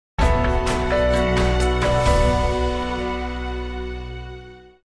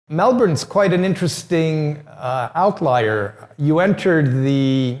Melbourne's quite an interesting outlier. You entered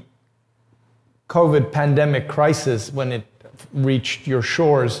the COVID pandemic crisis when it reached your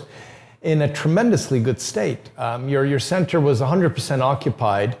shores in a tremendously good state. Your center was 100%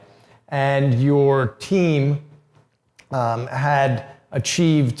 occupied, and your team had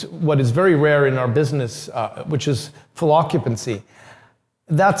achieved what is very rare in our business, which is full occupancy.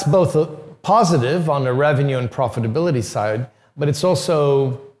 That's both a positive on the revenue and profitability side, but it's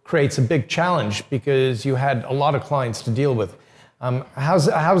also creates a big challenge because you had a lot of clients to deal with. How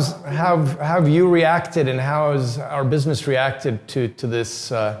have you reacted, and how has our business reacted to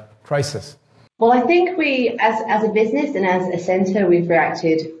this crisis? Well, I think we, as a business and as a centre, we've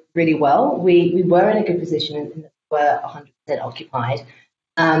reacted really well. We were in a good position and were 100% occupied.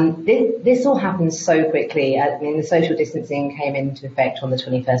 This all happened so quickly. I mean, the social distancing came into effect on the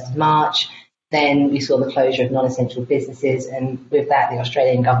 21st of March. Then we saw the closure of non-essential businesses, and with that, the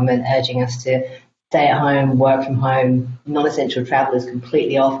Australian government urging us to stay at home, work from home, non-essential travellers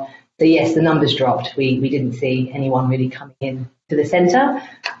completely off. So yes, the numbers dropped. We didn't see anyone really coming in to the centre.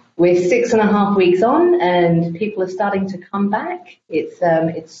 We're 6.5 weeks on, and people are starting to come back. It's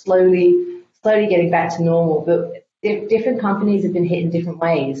slowly getting back to normal, but different companies have been hit in different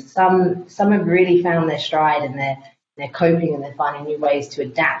ways. Some have really found their stride, and they're coping, and they're finding new ways to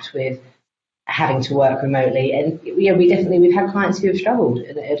adapt with having to work remotely. And yeah, we've had clients who have struggled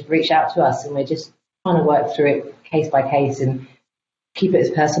and have reached out to us, and we're just trying to work through it case by case and keep it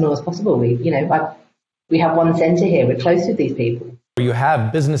as personal as possible. We have one centre here. We're close with these people. You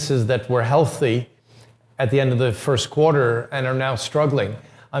have businesses that were healthy at the end of the first quarter and are now struggling.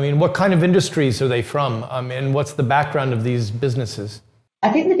 I mean, what kind of industries are they from? And what's the background of these businesses?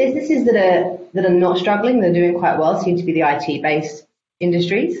 I think the businesses that are not struggling, they're doing quite well, seem to be the IT-based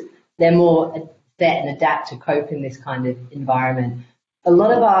industries. They're more set and adapt to cope in this kind of environment. A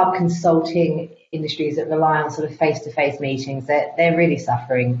lot of our consulting industries that rely on sort of face-to-face meetings, they're really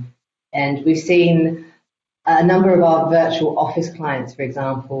suffering. And we've seen a number of our virtual office clients, for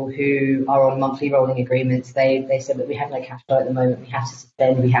example, who are on monthly rolling agreements. They said that we have no cash flow at the moment, we have to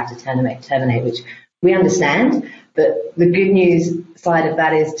suspend, we have to terminate, which we understand. But the good news side of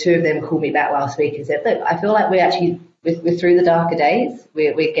that is 2 of them called me back last week and said, look, I feel like we're through the darker days.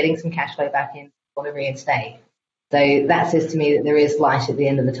 We're getting some cash flow back in, want to reinstate. So that says to me that there is light at the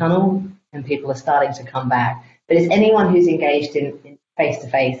end of the tunnel and people are starting to come back. But it's anyone who's engaged in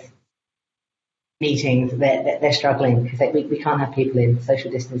face-to-face meetings, they're struggling because we can't have people in.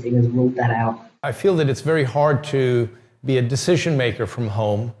 Social distancing has ruled that out. I feel that it's very hard to be a decision maker from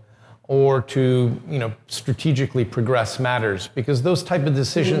home or to strategically progress matters, because those type of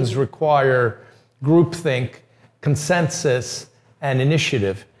decisions require groupthink, consensus, and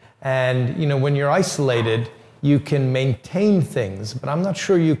initiative. And when you're isolated, you can maintain things, but I'm not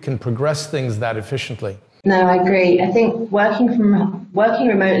sure you can progress things that efficiently. No, I agree. I think working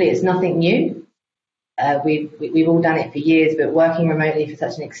remotely is nothing new. We've all done it for years, but working remotely for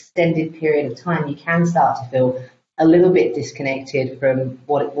such an extended period of time, you can start to feel a little bit disconnected from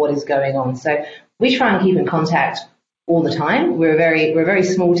what is going on. So we try and keep in contact all the time. We're a very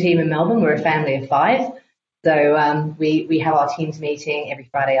small team in Melbourne. We're a family of 5. So we have our teams meeting every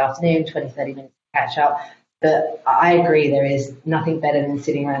Friday afternoon, 20-30 minutes to catch up. But I agree, there is nothing better than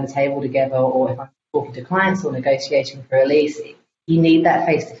sitting around the table together, or if I'm talking to clients or negotiating for a lease, you need that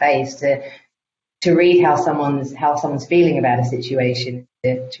face-to-face to read how someone's feeling about a situation,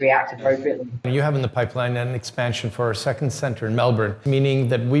 to react appropriately. You have in the pipeline an expansion for our second centre in Melbourne, meaning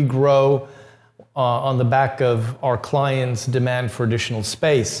that we grow on the back of our clients' demand for additional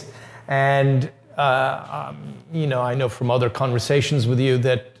space. And I know from other conversations with you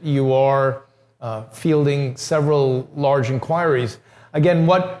that you are fielding several large inquiries. Again,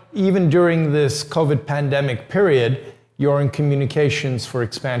 even during this COVID pandemic period, you're in communications for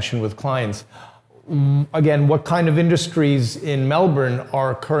expansion with clients. Again, what kind of industries in Melbourne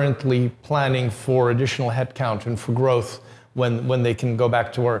are currently planning for additional headcount and for growth when they can go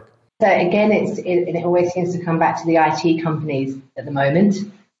back to work? So again, it always seems to come back to the IT companies at the moment,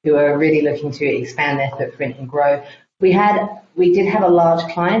 who are really looking to expand their footprint and grow. We did have a large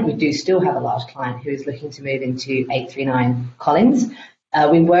client, we do still have a large client who is looking to move into 839 Collins.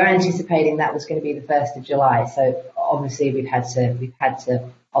 We were anticipating that was going to be the 1st of July, so obviously we've had to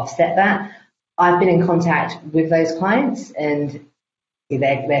offset that. I've been in contact with those clients, and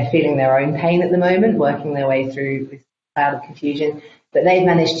they're feeling their own pain at the moment, working their way through this cloud of confusion, but they've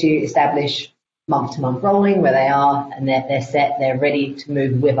managed to establish month-to-month rolling where they are, and they're set, they're ready to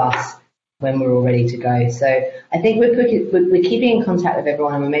move with us when we're all ready to go. So I think we're keeping in contact with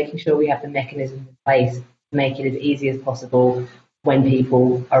everyone, and we're making sure we have the mechanisms in place to make it as easy as possible when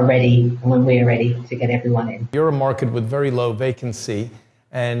people are ready and when we're ready to get everyone in. You're a market with very low vacancy,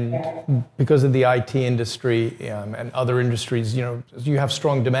 and because of the IT industry and other industries, you have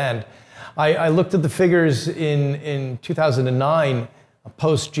strong demand. I looked at the figures in 2009,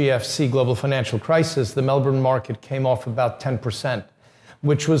 post-GFC global financial crisis. The Melbourne market came off about 10%,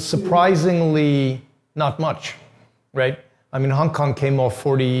 which was surprisingly not much, right? I mean, Hong Kong came off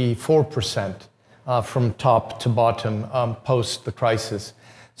 44% from top to bottom post the crisis.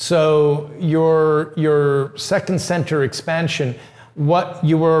 So your second center expansion, what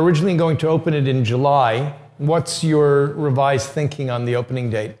you were originally going to open it in July. What's your revised thinking on the opening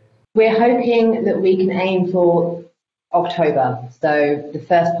date? We're hoping that we can aim for October. So the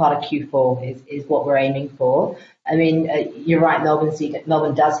first part of Q4 is what we're aiming for. I mean, you're right,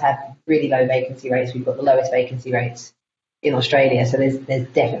 Melbourne does have really low vacancy rates. We've got the lowest vacancy rates in Australia. So there's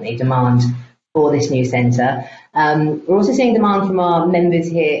definitely demand for this new centre. We're also seeing demand from our members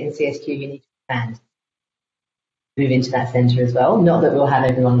here in CSQ who need to expand, move into that centre as well. Not that we'll have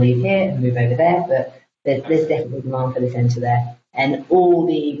everyone leave here and move over there, but there's definitely demand for the centre there. And all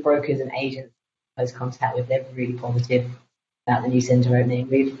the brokers and agents I was in contact with, they're really positive about the new centre opening.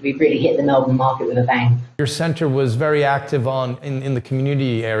 We've really hit the Melbourne market with a bang. Your centre was very active in the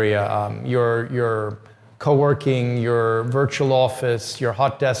community area. Your co-working, your virtual office, your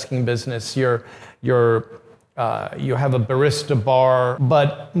hot desking business, you have a barista bar.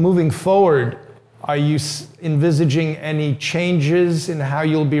 But moving forward, are you envisaging any changes in how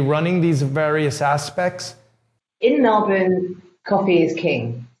you'll be running these various aspects? In Melbourne, coffee is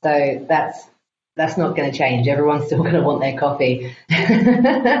king, so that's not going to change. Everyone's still going to want their coffee.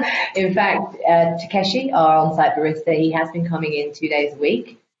 In fact, Takeshi, our on-site barista, he has been coming in 2 days a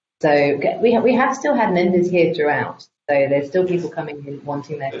week. So we have still had members here throughout. So there's still people coming in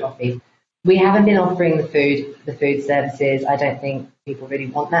wanting their coffee. We haven't been offering the food services. I don't think people really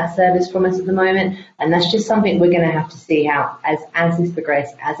want that service from us at the moment. And that's just something we're going to have to see how, as this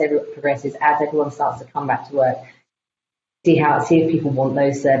progresses, as everyone starts to come back to work, see if people want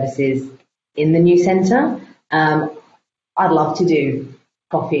those services in the new centre. I'd love to do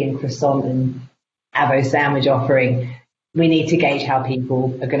coffee and croissant and avo sandwich offering. We need to gauge how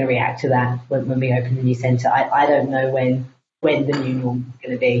people are going to react to that when we open the new centre. I don't know when the new norm is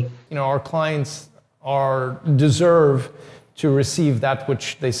going to be. Our clients deserve to receive that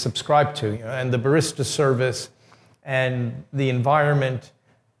which they subscribe to, and the barista service and the environment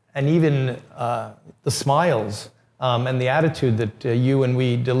and even the smiles and the attitude that you and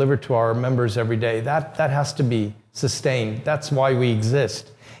we deliver to our members every day, that has to be sustained. That's why we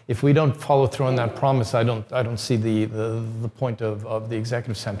exist. If we don't follow through on that promise, I don't see the point of the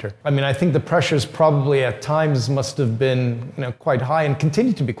executive center. I mean, I think the pressures probably at times must have been quite high and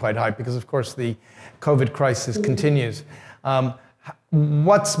continue to be quite high because, of course, the COVID crisis continues.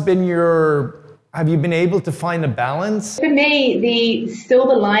 What's been have you been able to find a balance? For me, the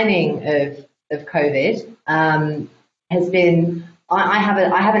silver lining of COVID has been I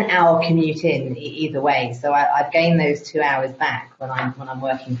have an hour commute in either way, so I've gained those 2 hours back when I'm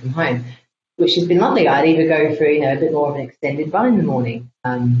working from home, which has been lovely. I'd either go for a bit more of an extended run in the morning,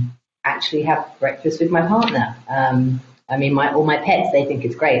 actually have breakfast with my partner. I mean, all my pets, they think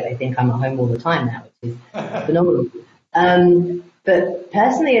it's great. They think I'm at home all the time now, which is phenomenal. But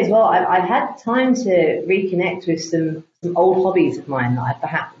personally as well, I've had time to reconnect with some old hobbies of mine that I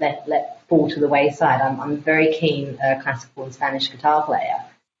perhaps let fall to the wayside. I'm a very keen classical and Spanish guitar player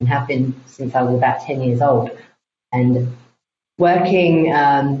and have been since I was about 10 years old. And working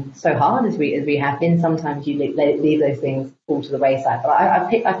so hard as we have been, sometimes you leave those things fall to the wayside. But I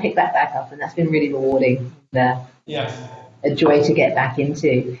picked that back up, and that's been really rewarding. Yes. A joy to get back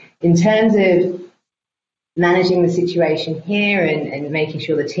into. In terms of managing the situation here and making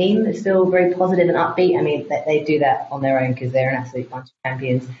sure the team is still very positive and upbeat. I mean, they do that on their own because they're an absolute bunch of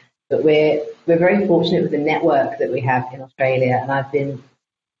champions. But we're very fortunate with the network that we have in Australia, and I've been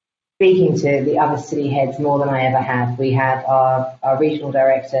speaking to the other city heads more than I ever have. We have our regional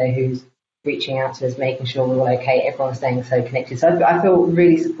director who's reaching out to us, making sure we're all okay. Everyone's staying so connected. So I feel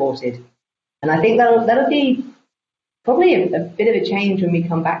really supported, and I think that'll be probably a bit of a change when we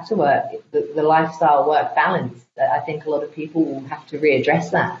come back to work, the lifestyle-work balance. I think a lot of people will have to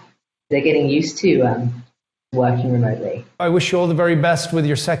readdress that. They're getting used to working remotely. I wish you all the very best with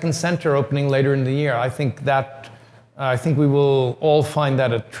your second center opening later in the year. I think we will all find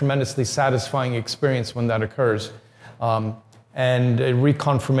that a tremendously satisfying experience when that occurs. And a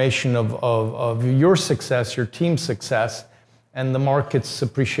reconfirmation of your success, your team's success, and the market's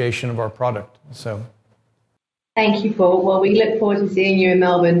appreciation of our product. So. Thank you, Paul. Well, we look forward to seeing you in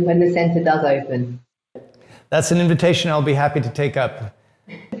Melbourne when the centre does open. That's an invitation I'll be happy to take up.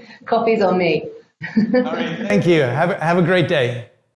 Coffee's on me. All right. Thank you. Have a great day.